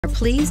We're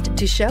pleased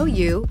to show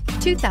you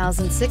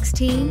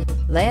 2016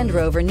 Land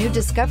Rover New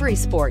Discovery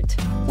Sport.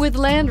 With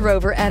Land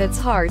Rover at its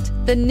heart,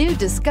 the new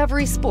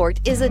Discovery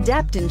Sport is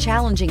adept in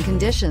challenging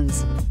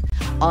conditions.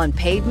 On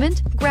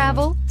pavement,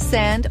 gravel,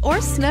 sand, or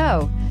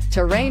snow,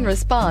 terrain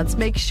response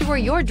makes sure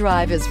your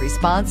drive is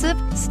responsive,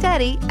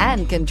 steady,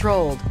 and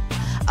controlled.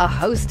 A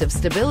host of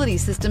stability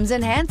systems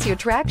enhance your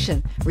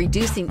traction,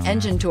 reducing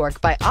engine torque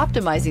by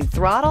optimizing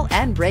throttle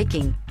and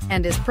braking,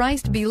 and is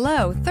priced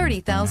below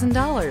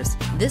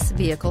 $30,000. This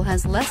vehicle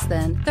has less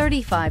than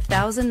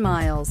 35,000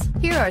 miles.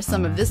 Here are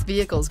some of this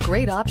vehicle's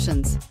great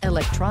options: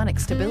 electronic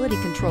stability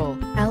control,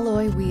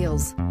 alloy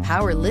wheels,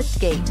 power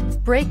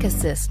liftgate, brake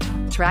assist,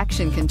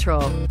 traction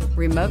control,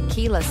 remote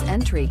keyless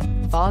entry,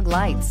 fog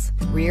lights,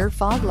 rear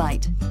fog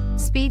light,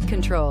 speed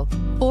control,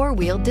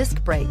 four-wheel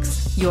disc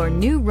brakes. Your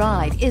new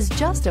ride is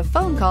just a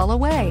phone call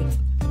away.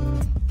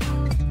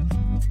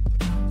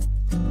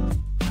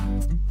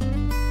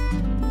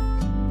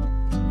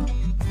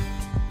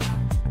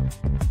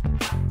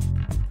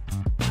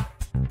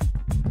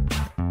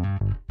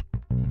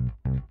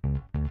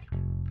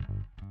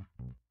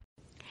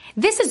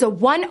 This is a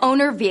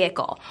one-owner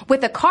vehicle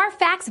with a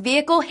CARFAX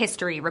Vehicle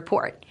History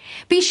Report.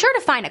 Be sure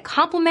to find a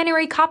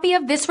complimentary copy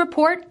of this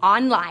report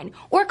online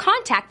or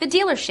contact the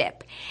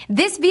dealership.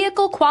 This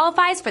vehicle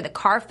qualifies for the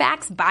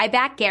CARFAX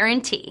Buyback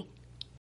Guarantee.